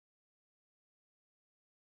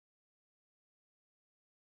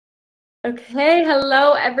Okay,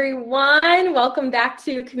 hello everyone. Welcome back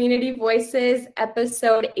to Community Voices,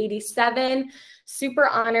 episode 87. Super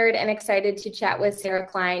honored and excited to chat with Sarah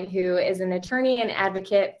Klein, who is an attorney and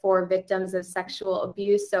advocate for victims of sexual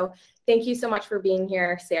abuse. So thank you so much for being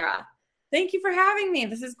here, Sarah. Thank you for having me.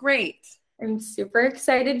 This is great. I'm super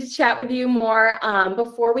excited to chat with you more.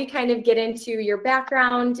 Before we kind of get into your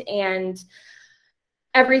background and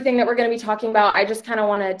everything that we're going to be talking about, I just kind of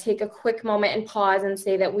want to take a quick moment and pause and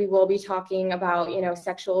say that we will be talking about,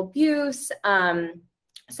 sexual abuse,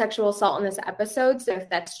 sexual assault in this episode. So if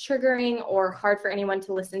that's triggering or hard for anyone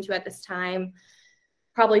to listen to at this time,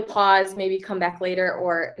 probably pause, maybe come back later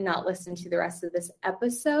or not listen to the rest of this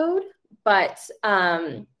episode. But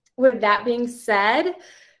with that being said,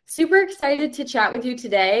 super excited to chat with you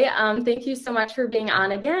today. Thank you so much for being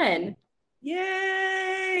on again.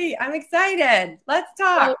 Yay! I'm excited. Let's So,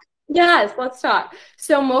 talk. yes, let's talk.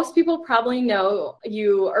 So most people probably know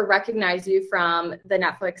you or recognize you from the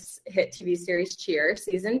Netflix hit TV series Cheers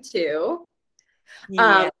season 2.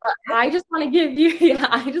 Yeah. But I just want to give you,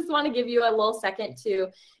 I just want to give you a little second to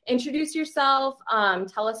introduce yourself,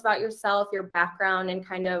 tell us about yourself, your background, and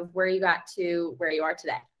kind of where you got to where you are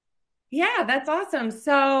today. Yeah, that's awesome.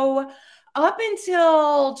 So, up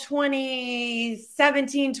until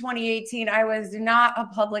 2017, 2018, I was not a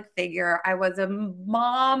public figure. I was a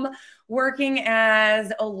mom working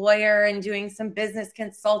as a lawyer and doing some business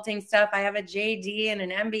consulting stuff. I have a JD and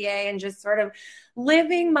an MBA and just sort of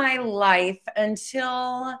living my life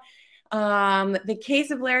until the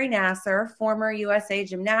case of Larry Nassar, former USA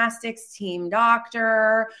gymnastics team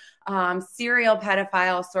doctor, serial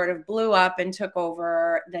pedophile, sort of blew up and took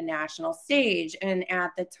over the national stage. And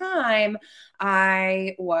at the time,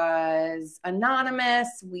 I was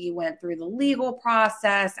anonymous. We went through the legal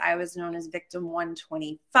process. I was known as victim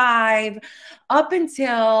 125 up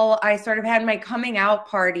until I sort of had my coming out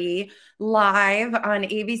party live on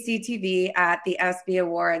ABC TV at the ESPY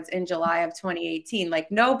Awards in July of 2018.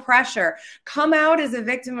 Like, no pressure. Come out as a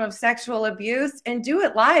victim of sexual abuse and do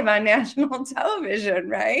it live on national television,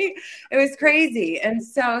 right? It was crazy. And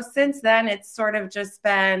so since then, it's sort of just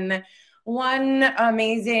been one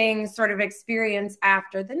amazing sort of experience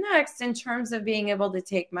after the next in terms of being able to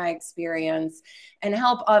take my experience and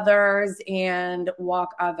help others and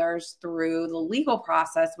walk others through the legal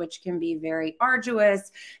process, which can be very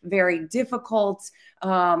arduous, very difficult.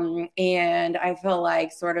 And I feel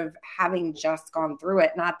like sort of having just gone through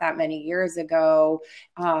it not that many years ago,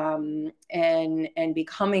 and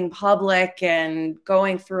becoming public and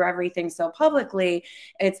going through everything so publicly,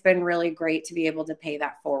 it's been really great to be able to pay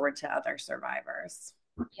that forward to other survivors.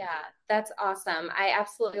 Yeah, that's awesome. I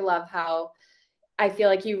absolutely love how I feel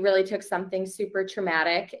like you really took something super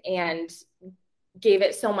traumatic and gave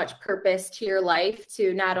it so much purpose to your life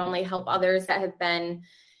to not only help others that have been,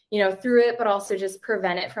 through it, but also just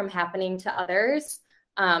prevent it from happening to others.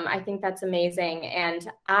 I think that's amazing.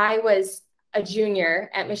 And I was a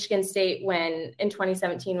junior at Michigan State in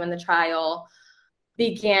 2017, when the trial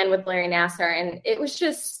began with Larry Nassar. And it was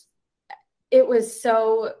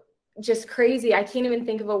so just crazy. I can't even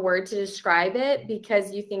think of a word to describe it,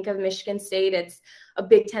 because you think of Michigan State, it's a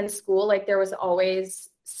Big Ten school. Like, there was always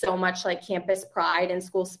so much like campus pride and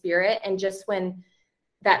school spirit. And just when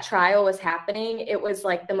that trial was happening, it was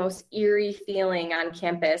like the most eerie feeling on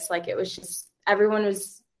campus. Like, it was just,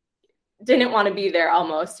 didn't want to be there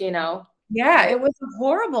almost. Yeah, it was a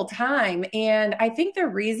horrible time. And I think the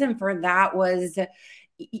reason for that was,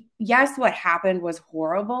 yes, what happened was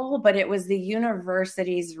horrible, but it was the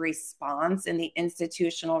university's response and the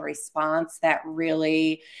institutional response that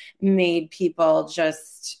really made people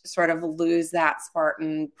just sort of lose that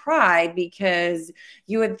Spartan pride. Because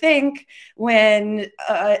you would think when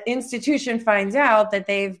an institution finds out that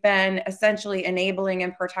they've been essentially enabling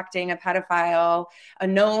and protecting a pedophile, a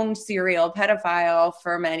known serial pedophile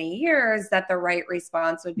for many years, that the right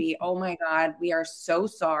response would be, oh my God, we are so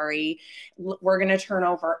sorry. We're going to turn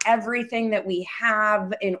over everything that we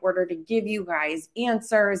have in order to give you guys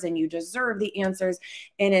answers, and you deserve the answers.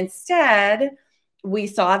 And instead, we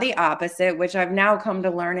saw the opposite, which I've now come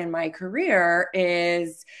to learn in my career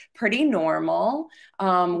is pretty normal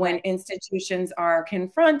when institutions are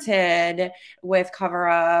confronted with cover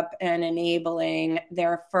up and enabling.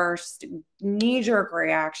 Their first knee-jerk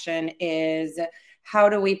reaction is, how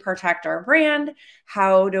do we protect our brand?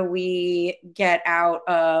 How do we get out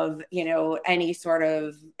of, any sort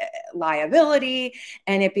of liability?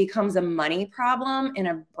 And it becomes a money problem and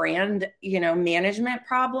a brand, management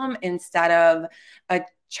problem instead of a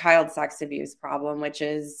child sex abuse problem, which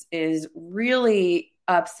is really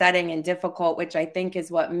upsetting and difficult, which I think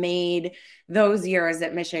is what made those years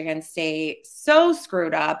at Michigan State so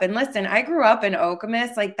screwed up. And listen, I grew up in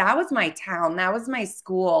Okemos. Like, that was my town. That was my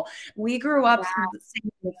school. We grew up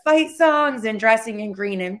singing the fight songs and dressing in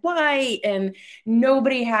green and white. And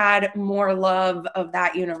nobody had more love of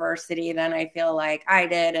that university than I feel like I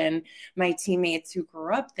did and my teammates who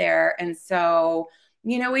grew up there. And so,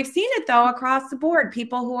 we've seen it though across the board.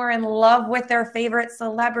 People who are in love with their favorite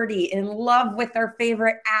celebrity, in love with their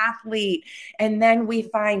favorite athlete. And then we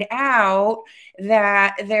find out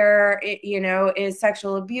that there, is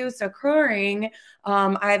sexual abuse occurring,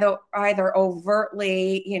 either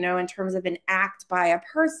overtly, in terms of an act by a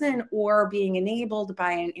person or being enabled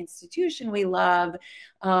by an institution we love.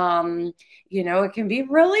 It can be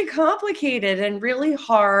really complicated and really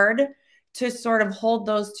hard to sort of hold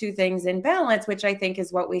those two things in balance, which I think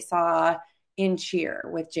is what we saw in cheer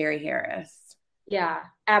with Jerry Harris. Yeah,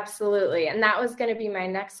 absolutely. And that was going to be my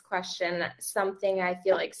next question. Something I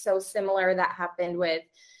feel like so similar that happened with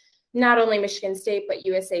not only Michigan State, but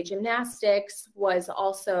USA Gymnastics was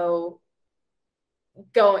also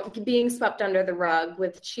being swept under the rug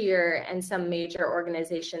with cheer and some major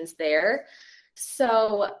organizations there.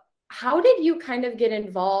 So how did you kind of get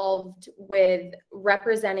involved with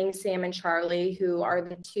representing Sam and Charlie, who are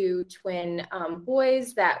the two twin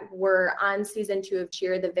boys that were on season 2 of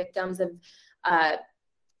Cheer, the victims of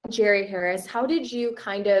Jerry Harris? How did you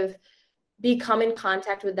kind of become in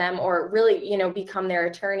contact with them, or really, become their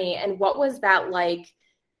attorney? And what was that like,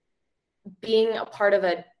 being a part of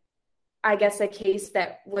a case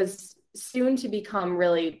that was soon to become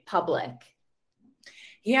really public?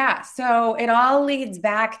 Yeah, so it all leads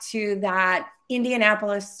back to that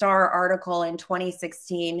Indianapolis Star article in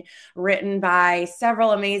 2016, written by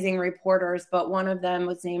several amazing reporters, but one of them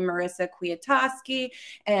was named Marissa Kwiatkowski,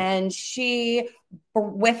 and she,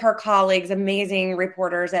 with her colleagues, amazing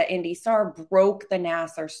reporters at Indy Star, broke the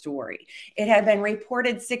Nassar story. It had been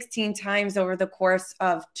reported 16 times over the course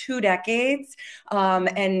of 2 decades,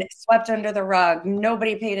 and swept under the rug.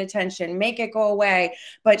 Nobody paid attention, make it go away.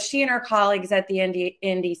 But she and her colleagues at the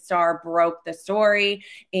Indy Star broke the story,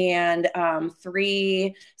 and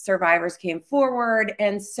 3 survivors came forward.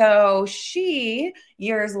 And so she,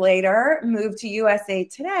 years later, moved to USA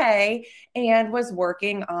Today and was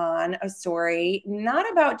working on a story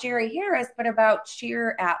not about Jerry Harris, but about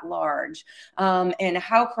cheer at large, and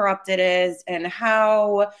how corrupt it is and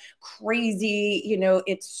how crazy,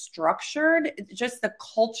 it's structured, just the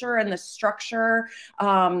culture and the structure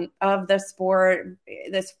of the sport,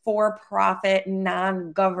 this for-profit,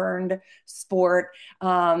 non-governed sport.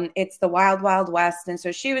 It's the wild, wild west. And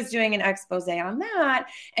so she was doing an expose on that.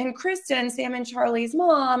 And Kristen, Sam and Charlie's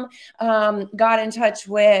mom, got in touch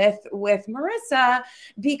with Marissa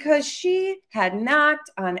because she had knocked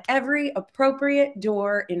on every appropriate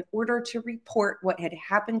door in order to report what had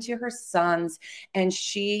happened to her sons, and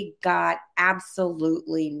she got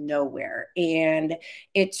absolutely nowhere. And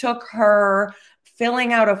it took her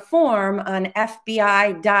filling out a form on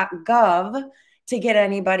FBI.gov to get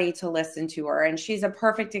anybody to listen to her. And she's a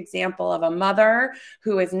perfect example of a mother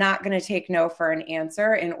who is not going to take no for an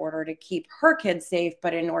answer in order to keep her kids safe,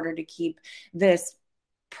 but in order to keep this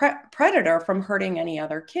predator from hurting any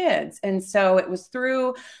other kids. And so it was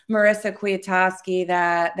through Marissa Kwiatkowski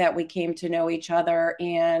that we came to know each other.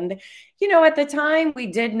 And, at the time we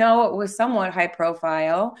did know it was somewhat high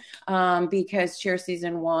profile, because Cheer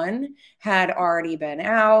season 1 had already been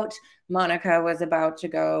out. Monica was about to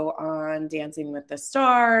go on Dancing with the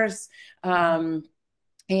Stars.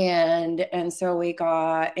 And so we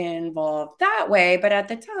got involved that way. But at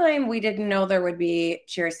the time, we didn't know there would be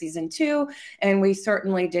Cheer season 2. And we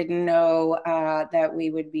certainly didn't know that we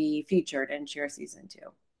would be featured in Cheer season 2.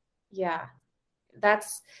 Yeah,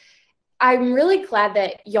 I'm really glad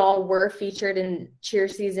that y'all were featured in Cheer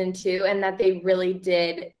season 2, and that they really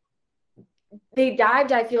did. They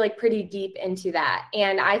dived, I feel like, pretty deep into that.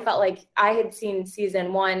 And I felt like I had seen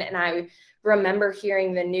season 1, and I remember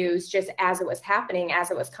hearing the news just as it was happening,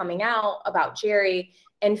 as it was coming out about Jerry,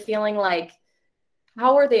 and feeling like,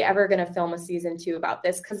 how are they ever going to film a season 2 about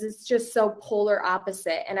this? Because it's just so polar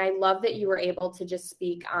opposite. And I love that you were able to just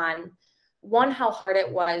speak on, one, how hard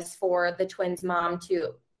it was for the twins' mom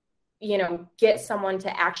to, get someone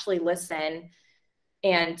to actually listen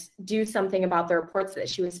and do something about the reports that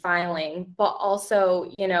she was filing. But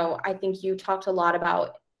also, I think you talked a lot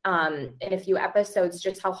about in a few episodes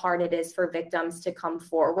just how hard it is for victims to come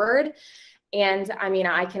forward. And I mean,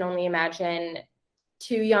 I can only imagine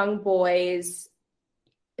 2 young boys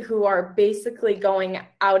who are basically going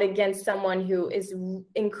out against someone who is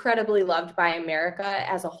incredibly loved by America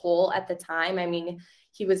as a whole at the time. I mean,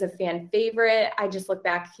 he was a fan favorite. I just look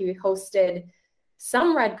back, he hosted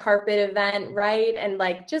some red carpet event, right? And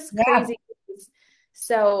like just Yeah. crazy things.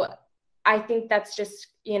 So I think that's just,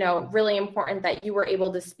 really important that you were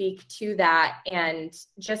able to speak to that and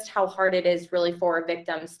just how hard it is really for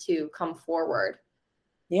victims to come forward.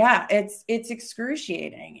 Yeah, it's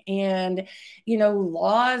excruciating. And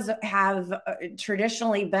laws have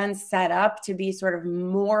traditionally been set up to be sort of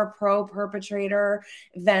more pro perpetrator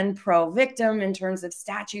than pro victim in terms of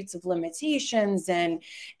statutes of limitations and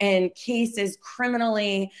cases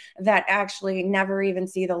criminally that actually never even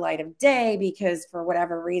see the light of day because for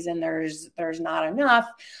whatever reason there's not enough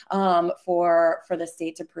for the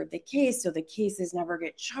state to prove the case, so the cases never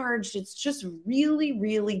get charged. It's just really,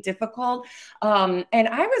 really difficult.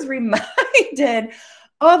 And I was reminded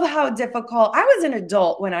of how difficult. I was an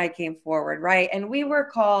adult when I came forward, right? And we were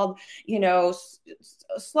called,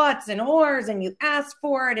 sluts and whores, and you asked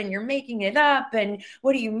for it and you're making it up. And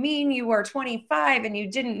what do you mean you were 25 and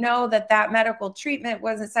you didn't know that medical treatment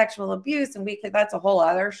wasn't sexual abuse? And that's a whole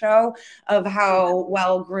other show of how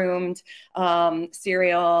well groomed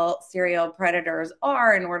serial predators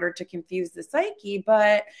are in order to confuse the psyche.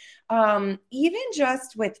 But even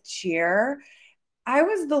just with cheer, I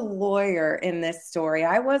was the lawyer in this story.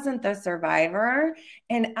 I wasn't the survivor.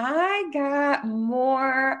 And I got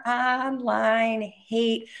more online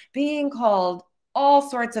hate, being called all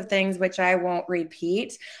sorts of things, which I won't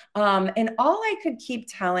repeat. And all I could keep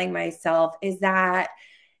telling myself is that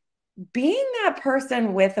being that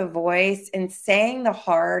person with a voice and saying the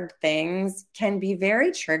hard things can be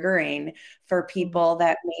very triggering for people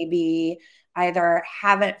that maybe either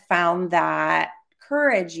haven't found that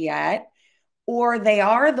courage yet, or they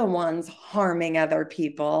are the ones harming other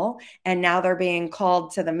people and now they're being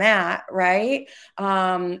called to the mat, right?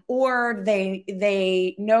 Or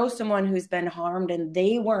they know someone who's been harmed and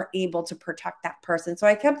they weren't able to protect that person. So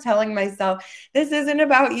I kept telling myself, this isn't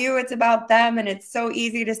about you, it's about them. And it's so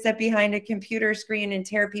easy to sit behind a computer screen and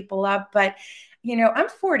tear people up. But I'm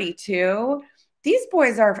 42. These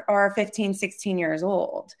boys are 15, 16 years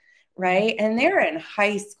old, right? And they're in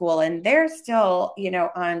high school and they're still,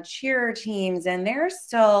 on cheer teams, and they're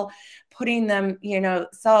still putting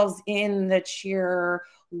themselves in the cheer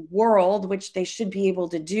world, which they should be able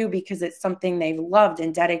to do because it's something they've loved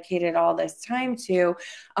and dedicated all this time to.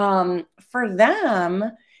 For them,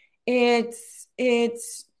 I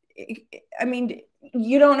mean,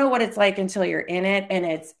 you don't know what it's like until you're in it. And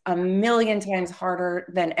it's a million times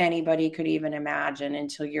harder than anybody could even imagine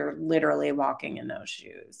until you're literally walking in those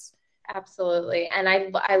shoes. Absolutely. And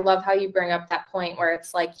I love how you bring up that point where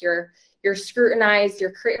it's like you're scrutinized,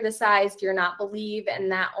 you're criticized, you're not believed,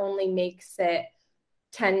 and that only makes it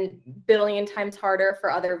 10 billion times harder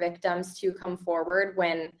for other victims to come forward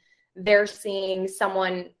when they're seeing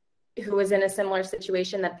someone who is in a similar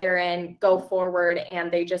situation that they're in go forward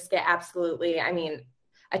and they just get absolutely,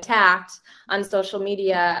 attacked on social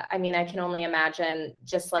media. I mean, I can only imagine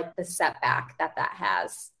just like the setback that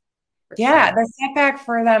has. Yeah, Sure. the setback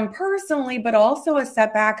for them personally, but also a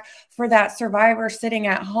setback for that survivor sitting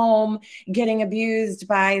at home getting abused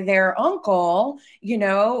by their uncle,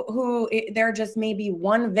 who they're just maybe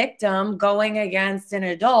one victim going against an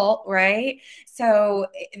adult, right? So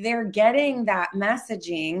they're getting that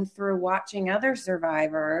messaging through watching other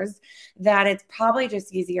survivors that it's probably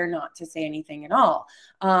just easier not to say anything at all.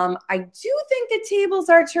 I do think the tables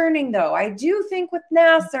are turning, though. I do think with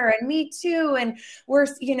Nasser and Me Too, and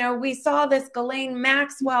we saw this Ghislaine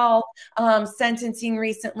Maxwell sentencing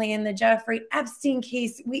recently in the Jeffrey Epstein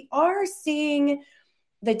case. We are seeing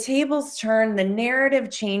the tables turn, the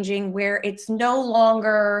narrative changing, where it's no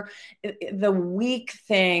longer the weak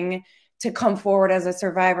thing to come forward as a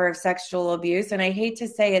survivor of sexual abuse. And I hate to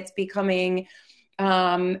say it's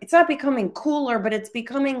not becoming cooler, but it's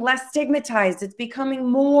becoming less stigmatized. It's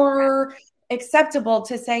becoming more acceptable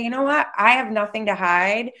to say, you know what, I have nothing to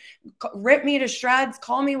hide. Rip me to shreds,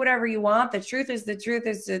 call me whatever you want. The truth is the truth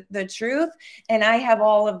is the truth. And I have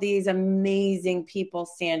all of these amazing people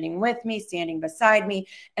standing with me, standing beside me.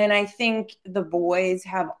 And I think the boys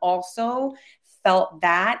have also felt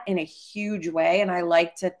that in a huge way. And I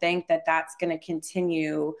like to think that that's going to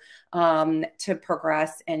continue to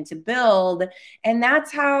progress and to build. And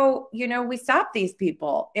that's how, we stop these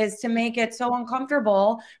people, is to make it so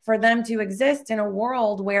uncomfortable for them to exist in a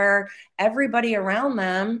world where everybody around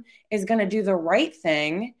them is going to do the right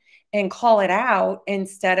thing and call it out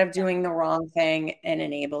instead of doing the wrong thing and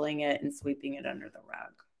enabling it and sweeping it under the rug.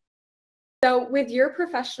 So with your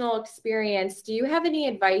professional experience, do you have any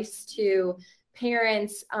advice to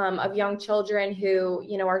parents of young children who,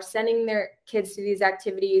 you know, are sending their kids to these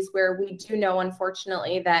activities where we do know,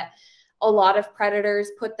 unfortunately, that a lot of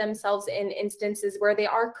predators put themselves in instances where they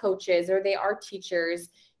are coaches or they are teachers.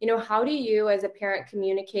 You know, how do you as a parent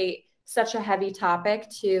communicate such a heavy topic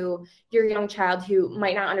to your young child who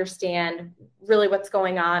might not understand really what's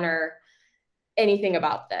going on or anything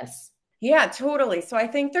about this? Yeah, totally. So I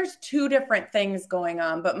think there's two different things going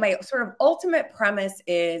on, but my sort of ultimate premise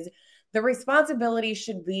is the responsibility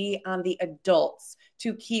should be on the adults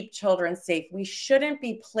to keep children safe. We shouldn't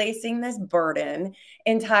be placing this burden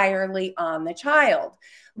entirely on the child.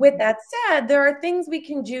 With that said, there are things we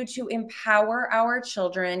can do to empower our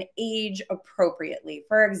children age appropriately.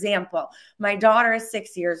 For example, my daughter is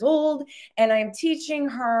 6 years old and I'm teaching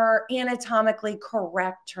her anatomically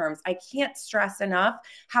correct terms. I can't stress enough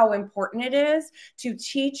how important it is to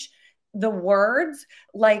teach the words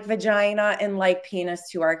like vagina and like penis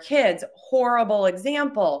to our kids. Horrible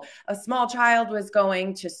example. A small child was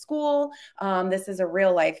going to school. This is a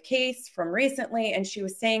real life case from recently. And she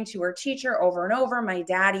was saying to her teacher over and over, my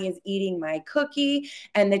daddy is eating my cookie.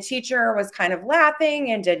 And the teacher was kind of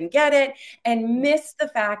laughing and didn't get it and missed the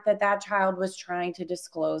fact that that child was trying to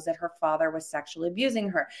disclose that her father was sexually abusing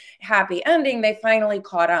her. Happy ending, they finally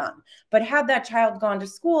caught on. But had that child gone to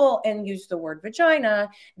school and used the word vagina,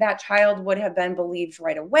 that child would have been believed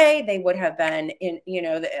right away. They would have been in, you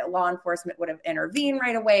know, the law enforcement would have intervened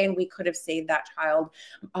right away, and we could have saved that child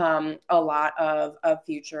a lot of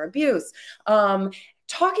future abuse.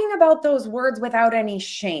 Talking about those words without any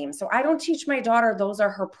shame. So I don't teach my daughter those are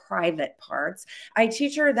her private parts. I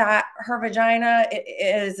teach her that her vagina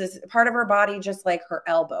is part of her body, just like her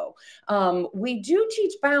elbow. We do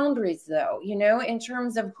teach boundaries, though, you know, in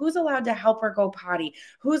terms of who's allowed to help her go potty,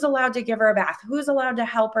 who's allowed to give her a bath, who's allowed to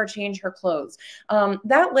help her change her clothes.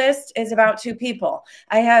 That list is about two people.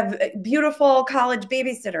 I have beautiful college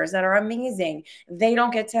babysitters that are amazing. They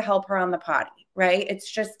don't get to help her on the potty. Right? It's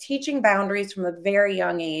just teaching boundaries from a very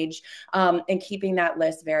young age and keeping that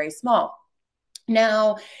list very small.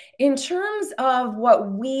 Now, in terms of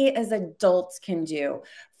what we as adults can do,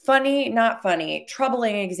 funny, not funny,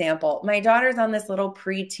 troubling example. My daughter's on this little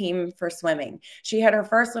pre-team for swimming. She had her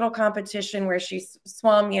first little competition where she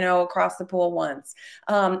swam, you know, across the pool once.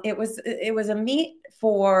 It was a meet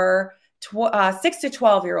for 6 to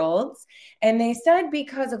 12-year-olds. And they said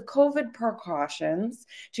because of COVID precautions,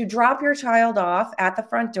 to drop your child off at the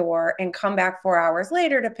front door and come back 4 hours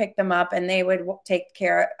later to pick them up, and they would take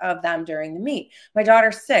care of them during the meet. My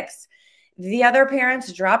daughter's 6. The other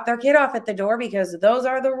parents drop their kid off at the door because those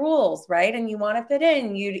are the rules, right? And you want to fit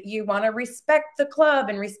in. You want to respect the club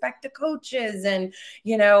and respect the coaches, and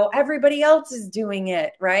you know everybody else is doing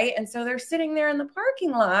it, right? And so they're sitting there in the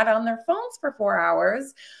parking lot on their phones for 4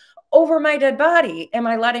 hours over my dead body. Am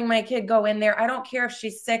I letting my kid go in there? I don't care if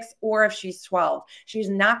she's 6 or if she's 12. She's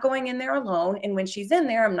not going in there alone. And when she's in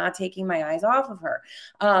there, I'm not taking my eyes off of her.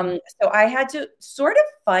 So I had to sort of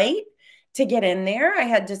fight to get in there. I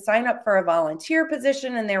had to sign up for a volunteer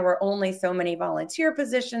position, and there were only so many volunteer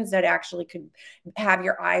positions that actually could have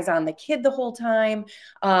your eyes on the kid the whole time.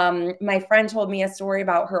 My friend told me a story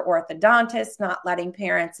about her orthodontist not letting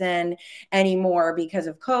parents in anymore because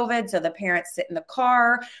of COVID. So the parents sit in the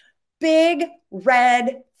car. Big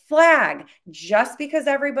red flag. Just because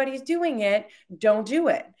everybody's doing it, don't do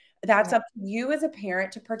it. That's up to you as a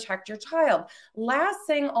parent to protect your child. Last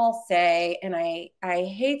thing I'll say, and I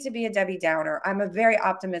hate to be a Debbie Downer. I'm a very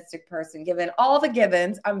optimistic person. Given all the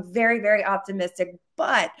givens, I'm very, very optimistic.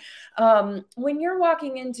 But when you're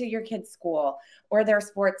walking into your kid's school or their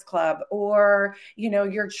sports club or, you know,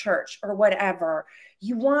 your church or whatever,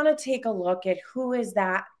 you want to take a look at who is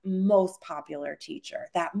that most popular teacher,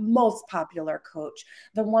 that most popular coach,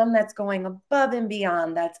 the one that's going above and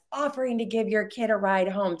beyond, that's offering to give your kid a ride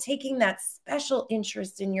home, taking that special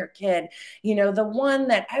interest in your kid, you know, the one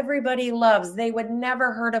that everybody loves. They would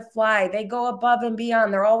never hurt a fly. They go above and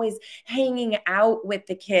beyond. They're always hanging out with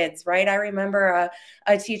the kids, right? I remember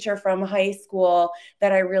a teacher from high school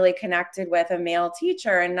that I really connected with, a male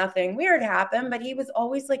teacher, and nothing weird happened, but he was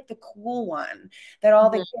always like the cool one that all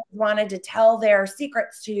the kids wanted to tell their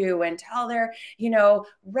secrets to and tell their, you know,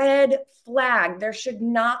 red flag. There should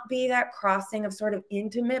not be that crossing of sort of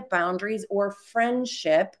intimate boundaries or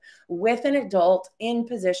friendship with an adult in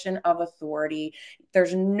position of authority.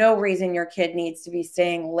 There's no reason your kid needs to be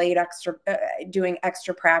staying late doing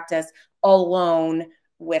extra practice alone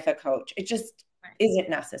with a coach. It just isn't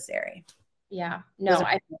necessary. Yeah, no,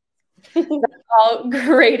 that's all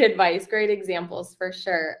great advice, great examples for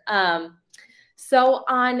sure. So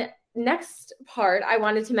on next part I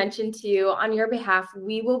wanted to mention to you on your behalf,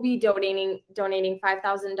 we will be donating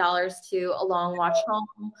 $5,000 to a long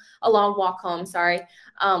walk home, sorry,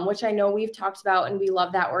 which I know we've talked about and we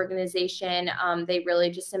love that organization. They really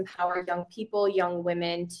just empower young people, young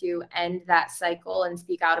women to end that cycle and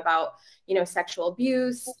speak out about, sexual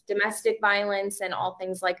abuse, domestic violence, and all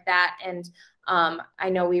things like that. And I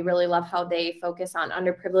know we really love how they focus on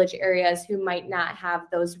underprivileged areas who might not have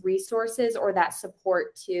those resources or that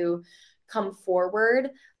support to come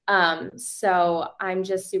forward. So I'm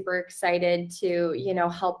just super excited to,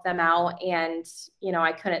 help them out. And,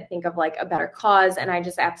 I couldn't think of like a better cause. And I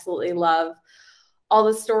just absolutely love all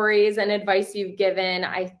the stories and advice you've given.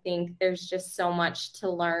 I think there's just so much to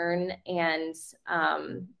learn and,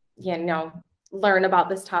 learn about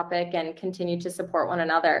this topic and continue to support one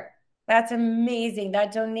another. That's amazing.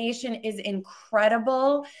 That donation is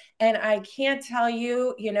incredible. And I can't tell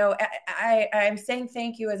you, I'm saying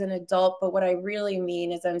thank you as an adult, but what I really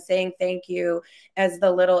mean is I'm saying thank you as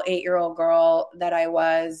the little 8-year-old girl that I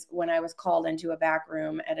was when I was called into a back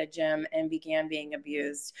room at a gym and began being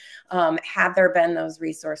abused. Had there been those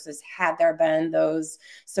resources, had there been those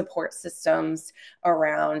support systems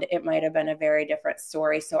around, it might have been a very different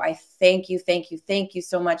story. So I thank you, thank you, thank you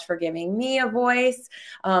so much for giving me a voice,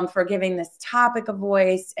 for giving this topic a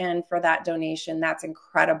voice, and for that donation. That's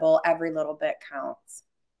incredible. Every little bit counts.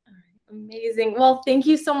 Amazing. Well, thank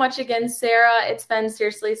you so much again, Sarah. It's been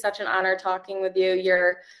seriously such an honor talking with you.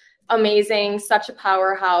 You're amazing, such a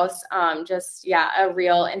powerhouse, a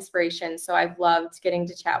real inspiration. So I've loved getting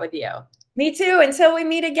to chat with you. Me too. Until we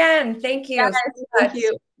meet again. Thank you Yes, so thank much.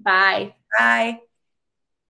 you. Bye. Bye.